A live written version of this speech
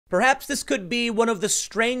Perhaps this could be one of the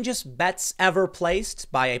strangest bets ever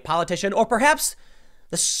placed by a politician, or perhaps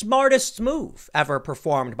the smartest move ever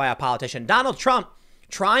performed by a politician. Donald Trump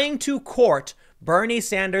trying to court Bernie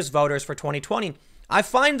Sanders voters for 2020. I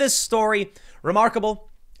find this story remarkable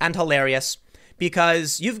and hilarious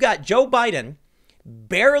because you've got Joe Biden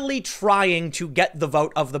barely trying to get the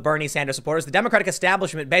vote of the Bernie Sanders supporters, the Democratic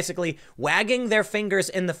establishment basically wagging their fingers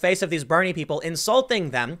in the face of these Bernie people, insulting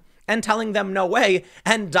them and telling them no way,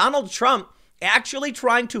 and Donald Trump actually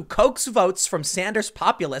trying to coax votes from Sanders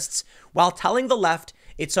populists while telling the left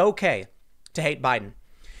it's okay to hate Biden.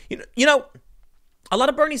 You know, a lot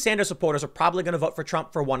of Bernie Sanders supporters are probably going to vote for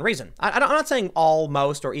Trump for one reason. I'm not saying all,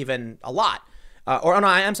 most, or even a lot. No,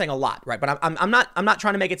 I am saying a lot, right? But I'm not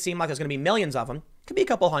trying to make it seem like there's going to be millions of them. Could be a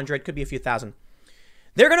couple hundred, could be a few thousand.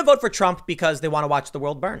 They're going to vote for Trump because they want to watch the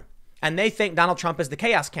world burn. And they think Donald Trump is the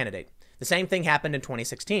chaos candidate. The same thing happened in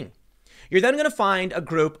 2016. You're then going to find a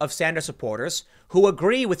group of Sanders supporters who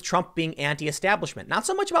agree with Trump being anti-establishment. Not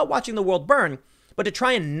so much about watching the world burn, but to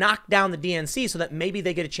try and knock down the DNC so that maybe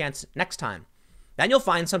they get a chance next time. Then you'll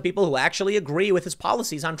find some people who actually agree with his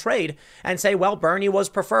policies on trade and say, well, Bernie was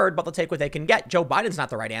preferred, but they'll take what they can get. Joe Biden's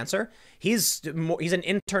not the right answer. He's an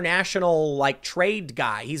international trade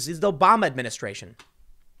guy. He's the Obama administration.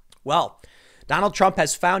 Well, Donald Trump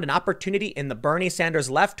has found an opportunity in the Bernie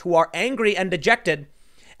Sanders left who are angry and dejected.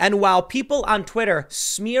 And while people on Twitter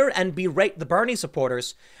smear and berate the Bernie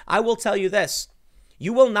supporters, I will tell you this.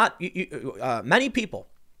 You will not, many people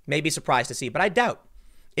may be surprised to see, but I doubt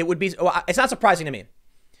it would be, it's not surprising to me.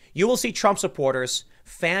 You will see Trump supporters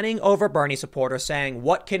fanning over Bernie supporters saying,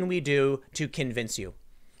 what can we do to convince you?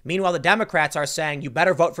 Meanwhile, the Democrats are saying, you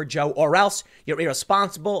better vote for Joe or else you're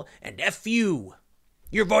irresponsible and F you.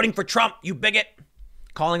 You're voting for Trump, you bigot.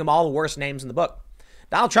 Calling them all the worst names in the book.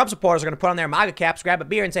 Donald Trump supporters are going to put on their MAGA caps, grab a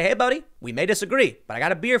beer and say, hey, buddy, we may disagree, but I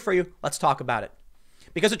got a beer for you. Let's talk about it.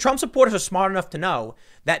 Because the Trump supporters are smart enough to know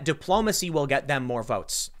that diplomacy will get them more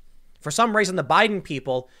votes. For some reason, the Biden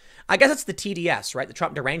people, I guess it's the TDS, right? The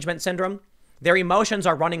Trump derangement syndrome. Their emotions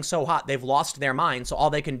are running so hot, they've lost their mind. So all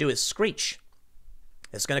they can do is screech.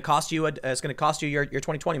 It's going to cost you your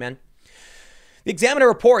 2020, man. The Examiner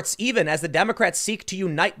reports, even as the Democrats seek to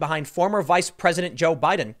unite behind former Vice President Joe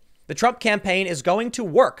Biden, the Trump campaign is going to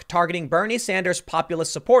work targeting Bernie Sanders'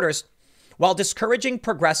 populist supporters while discouraging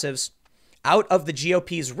progressives out of the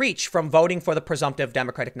GOP's reach from voting for the presumptive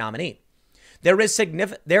Democratic nominee. There is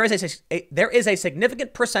a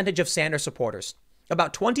significant percentage of Sanders supporters,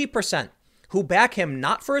 about 20%, who back him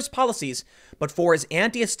not for his policies, but for his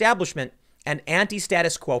anti-establishment and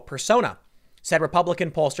anti-status quo persona, said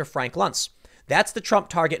Republican pollster Frank Luntz. That's the Trump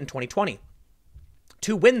target in 2020.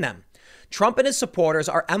 To win them, Trump and his supporters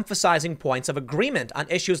are emphasizing points of agreement on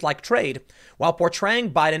issues like trade, while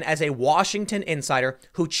portraying Biden as a Washington insider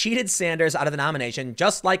who cheated Sanders out of the nomination,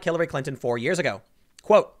 just like Hillary Clinton 4 years ago.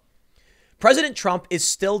 Quote, President Trump is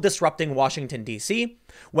still disrupting Washington, D.C.,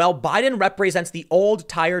 while Biden represents the old,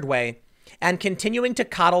 tired way and continuing to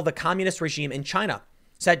coddle the communist regime in China,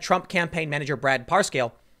 said Trump campaign manager Brad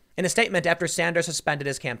Parscale in a statement after Sanders suspended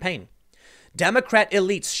his campaign. Democrat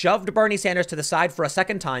elites shoved Bernie Sanders to the side for a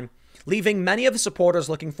second time, leaving many of his supporters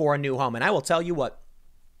looking for a new home. And I will tell you what,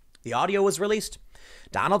 the audio was released.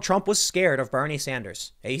 Donald Trump was scared of Bernie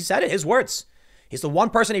Sanders. He said it, his words. He's the one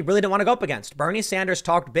person he really didn't want to go up against. Bernie Sanders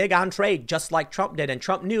talked big on trade, just like Trump did, and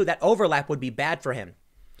Trump knew that overlap would be bad for him.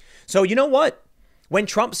 So you know what? When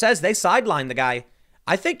Trump says they sideline the guy,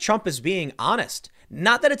 I think Trump is being honest.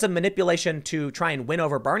 Not that it's a manipulation to try and win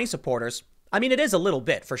over Bernie supporters. I mean, it is a little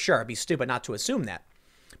bit, for sure. It'd be stupid not to assume that.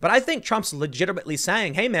 But I think Trump's legitimately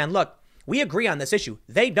saying, hey, man, look, we agree on this issue.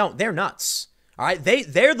 They don't. They're nuts. All right.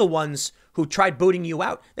 They're the ones who tried booting you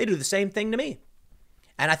out. They do the same thing to me.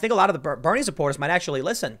 And I think a lot of the Bernie supporters might actually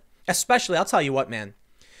listen. Especially, I'll tell you what, man.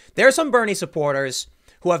 There are some Bernie supporters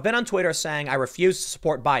who have been on Twitter saying, I refuse to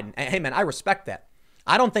support Biden. And hey, man, I respect that.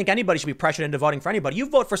 I don't think anybody should be pressured into voting for anybody. You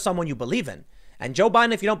vote for someone you believe in. And Joe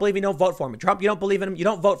Biden, if you don't believe him, you don't vote for him. Trump, you don't believe in him, you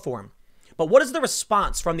don't vote for him. But what is the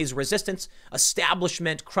response from these resistance,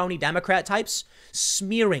 establishment, crony Democrat types?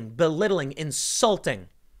 Smearing, belittling, insulting.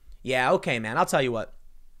 Yeah, okay, man, I'll tell you what.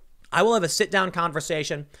 I will have a sit-down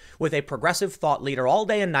conversation with a progressive thought leader all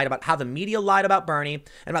day and night about how the media lied about Bernie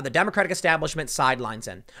and about the Democratic establishment sidelines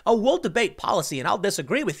him. Oh, we'll debate policy and I'll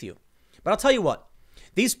disagree with you. But I'll tell you what.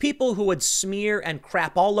 These people who would smear and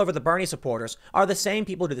crap all over the Bernie supporters are the same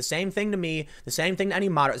people who do the same thing to me, the same thing to any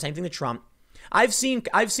moderate, the same thing to Trump. I've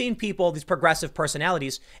seen people, these progressive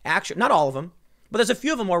personalities, actually, not all of them, but there's a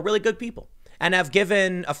few of them who are really good people and have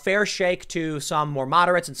given a fair shake to some more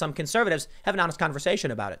moderates and some conservatives, have an honest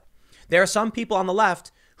conversation about it. There are some people on the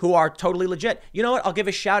left who are totally legit. You know what? I'll give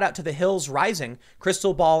a shout out to the Hills Rising,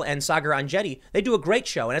 Crystal Ball and Sagar Anjeti. They do a great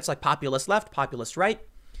show, and it's like populist left, populist right,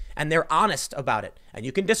 and they're honest about it. And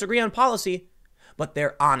you can disagree on policy, but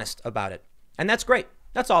they're honest about it. And that's great.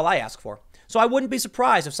 That's all I ask for. So I wouldn't be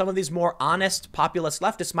surprised if some of these more honest populist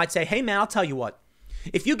leftists might say, hey, man, I'll tell you what.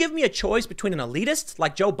 If you give me a choice between an elitist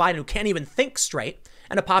like Joe Biden, who can't even think straight,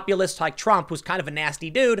 and a populist like Trump, who's kind of a nasty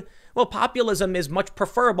dude, well, populism is much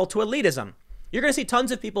preferable to elitism. You're going to see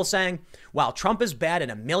tons of people saying, while Trump is bad in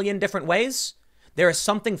a million different ways, there is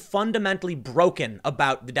something fundamentally broken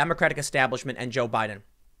about the Democratic establishment and Joe Biden.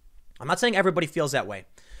 I'm not saying everybody feels that way,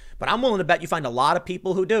 but I'm willing to bet you find a lot of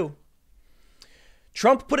people who do.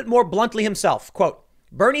 Trump put it more bluntly himself, quote,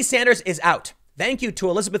 Bernie Sanders is out. Thank you to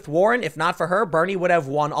Elizabeth Warren. If not for her, Bernie would have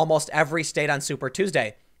won almost every state on Super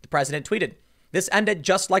Tuesday. The president tweeted. This ended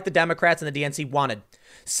just like the Democrats and the DNC wanted.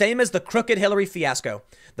 Same as the crooked Hillary fiasco.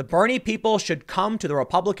 The Bernie people should come to the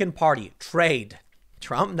Republican Party. Trade.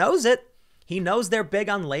 Trump knows it. He knows they're big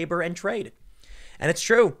on labor and trade. And it's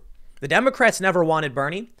true. The Democrats never wanted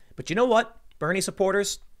Bernie. But you know what, Bernie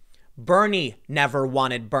supporters? Bernie never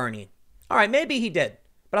wanted Bernie. All right, maybe he did.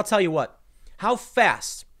 But I'll tell you what. How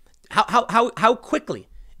fast, how quickly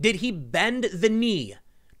did he bend the knee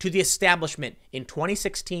to the establishment in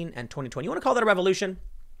 2016 and 2020? You want to call that a revolution?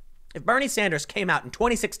 If Bernie Sanders came out in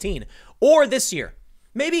 2016 or this year,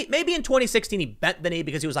 maybe in 2016 he bent the knee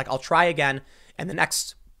because he was like, I'll try again in the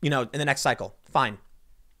next cycle. Fine.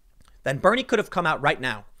 Then Bernie could have come out right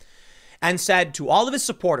now and said to all of his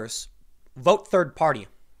supporters, vote third party.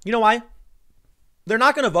 You know why? They're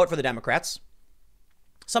not going to vote for the Democrats.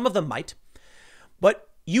 Some of them might, but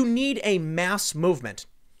you need a mass movement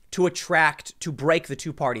to break the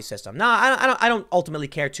two-party system. Now, I don't ultimately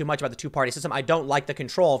care too much about the two-party system. I don't like the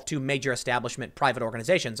control of two major establishment private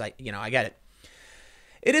organizations. I get it.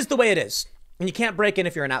 It is the way it is. And you can't break in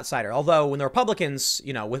if you're an outsider. Although when the Republicans,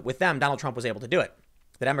 with them, Donald Trump was able to do it.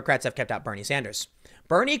 The Democrats have kept out Bernie Sanders.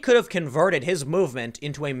 Bernie could have converted his movement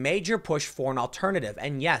into a major push for an alternative.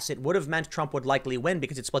 And yes, it would have meant Trump would likely win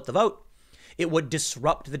because it split the vote. It would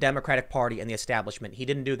disrupt the Democratic Party and the establishment. He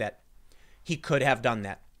didn't do that. He could have done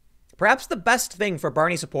that. Perhaps the best thing for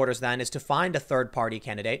Bernie supporters then is to find a third party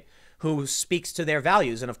candidate who speaks to their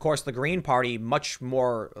values. And of course, the Green Party much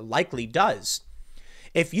more likely does.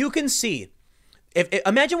 If you can see,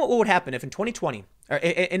 imagine what would happen if in 2020, or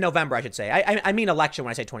in November, I should say, I mean election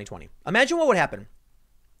when I say 2020. Imagine what would happen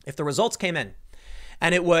if the results came in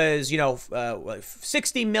and it was,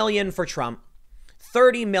 60 million for Trump,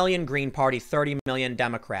 30 million Green Party, 30 million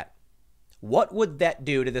Democrat. What would that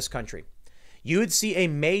do to this country? You would see a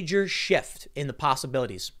major shift in the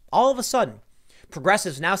possibilities. All of a sudden,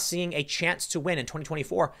 progressives now seeing a chance to win in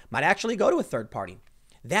 2024 might actually go to a third party.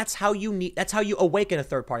 That's how you awaken a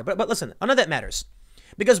third party. But listen, none of that matters.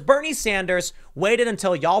 Because Bernie Sanders waited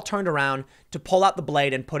until y'all turned around to pull out the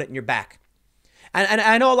blade and put it in your back. And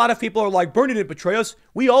I know a lot of people are like, Bernie didn't betray us.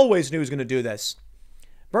 We always knew he was going to do this.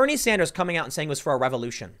 Bernie Sanders coming out and saying it was for a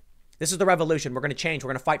revolution. This is the revolution. We're going to change. We're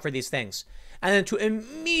going to fight for these things. And then to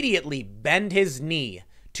immediately bend his knee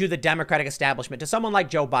to the Democratic establishment, to someone like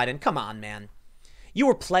Joe Biden. Come on, man. You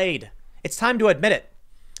were played. It's time to admit it.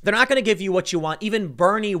 They're not going to give you what you want. Even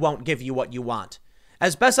Bernie won't give you what you want.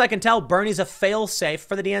 As best I can tell, Bernie's a fail-safe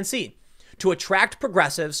for the DNC to attract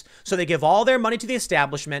progressives, so they give all their money to the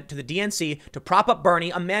establishment, to the DNC, to prop up Bernie,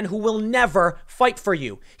 a man who will never fight for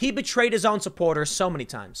you. He betrayed his own supporters so many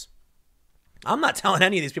times. I'm not telling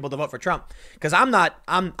any of these people to vote for Trump because I'm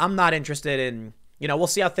not interested in, we'll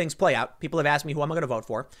see how things play out. People have asked me who I'm going to vote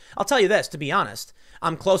for. I'll tell you this, to be honest,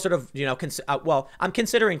 I'm closer to, I'm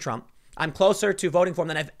considering Trump. I'm closer to voting for him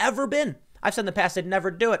than I've ever been. I've said in the past I'd never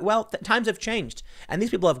do it. Well, times have changed and these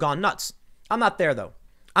people have gone nuts. I'm not there though.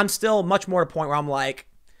 I'm still much more at a point where I'm like,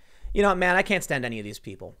 man, I can't stand any of these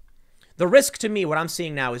people. The risk to me, what I'm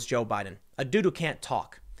seeing now is Joe Biden, a dude who can't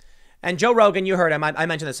talk. And Joe Rogan, you heard him. I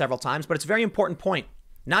mentioned this several times, but it's a very important point.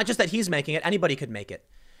 Not just that he's making it, anybody could make it.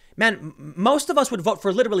 Man, most of us would vote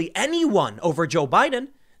for literally anyone over Joe Biden.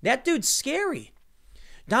 That dude's scary.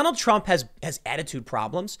 Donald Trump has attitude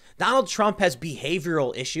problems. Donald Trump has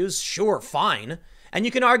behavioral issues. Sure, fine. And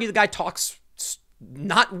you can argue the guy talks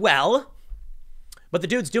not well, but the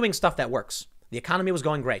dude's doing stuff that works. The economy was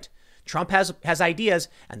going great. Trump has ideas,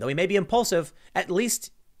 and though he may be impulsive, at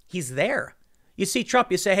least he's there. You see Trump,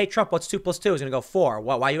 you say, hey, Trump, what's 2 + 2? He's going to go 4.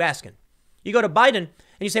 Well, why are you asking? You go to Biden, and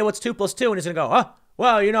you say, what's 2 + 2? And he's going to go,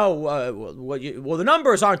 the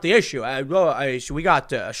numbers aren't the issue. We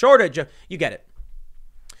got a shortage. You get it.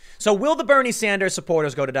 So will the Bernie Sanders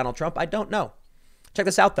supporters go to Donald Trump? I don't know. Check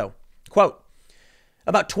this out, though. Quote,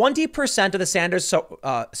 About 20% of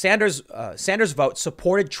the Sanders vote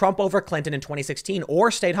supported Trump over Clinton in 2016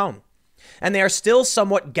 or stayed home. And they are still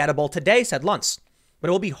somewhat gettable today, said Luntz. But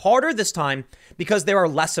it will be harder this time because there are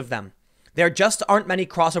less of them. There just aren't many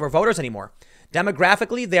crossover voters anymore.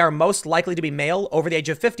 Demographically, they are most likely to be male, over the age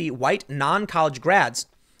of 50, white, non-college grads,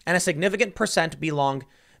 and a significant percent belonged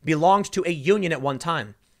to a union at one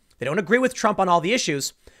time. They don't agree with Trump on all the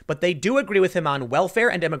issues, but they do agree with him on welfare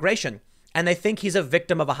and immigration, and they think he's a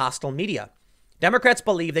victim of a hostile media. Democrats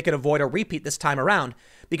believe they could avoid a repeat this time around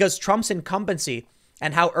because Trump's incumbency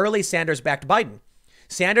and how early Sanders backed Biden.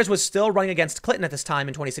 Sanders was still running against Clinton at this time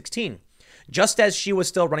in 2016, just as she was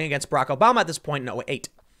still running against Barack Obama at this point in 2008.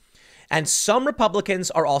 And some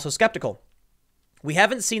Republicans are also skeptical. We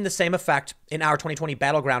haven't seen the same effect in our 2020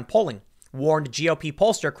 battleground polling, warned GOP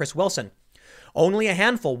pollster Chris Wilson. Only a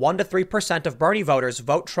handful, 1 to 3% of Bernie voters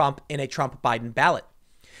vote Trump in a Trump-Biden ballot.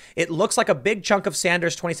 It looks like a big chunk of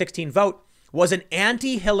Sanders' 2016 vote was an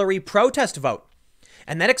anti-Hillary protest vote.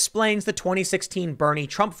 And that explains the 2016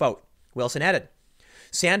 Bernie-Trump vote, Wilson added.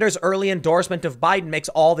 Sanders' early endorsement of Biden makes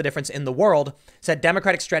all the difference in the world, said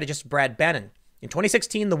Democratic strategist Brad Bannon. In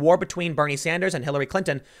 2016, the war between Bernie Sanders and Hillary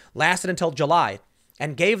Clinton lasted until July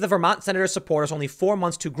and gave the Vermont senator's supporters only 4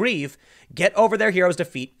 months to grieve, get over their hero's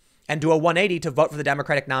defeat, and do a 180 to vote for the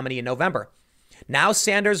Democratic nominee in November. Now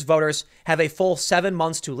Sanders voters have a full 7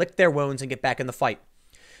 months to lick their wounds and get back in the fight.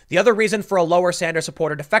 The other reason for a lower Sanders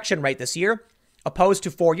supporter defection rate this year, opposed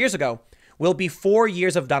to 4 years ago, will be 4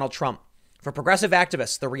 years of Donald Trump. For progressive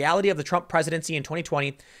activists, the reality of the Trump presidency in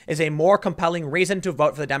 2020 is a more compelling reason to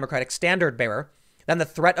vote for the Democratic standard bearer than the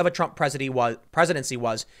threat of a Trump presidency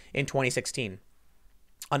was in 2016.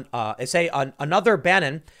 Another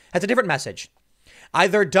Bannon has a different message.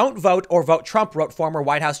 Either don't vote or vote Trump, wrote former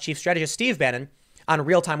White House chief strategist Steve Bannon on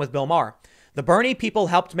Real Time with Bill Maher. The Bernie people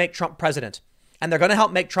helped make Trump president, and they're going to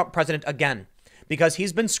help make Trump president again because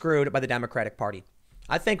he's been screwed by the Democratic Party.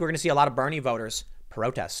 I think we're going to see a lot of Bernie voters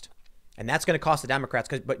protest. And that's going to cost the Democrats.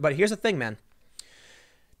 But here's the thing, man.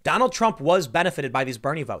 Donald Trump was benefited by these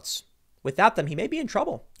Bernie votes. Without them, he may be in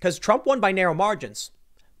trouble because Trump won by narrow margins.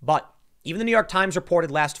 But even the New York Times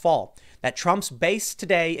reported last fall that Trump's base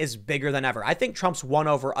today is bigger than ever. I think Trump's won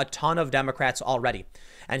over a ton of Democrats already.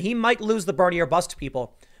 And he might lose the Bernie or bust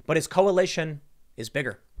people, but his coalition is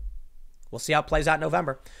bigger. We'll see how it plays out in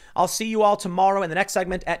November. I'll see you all tomorrow in the next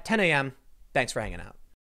segment at 10 a.m. Thanks for hanging out.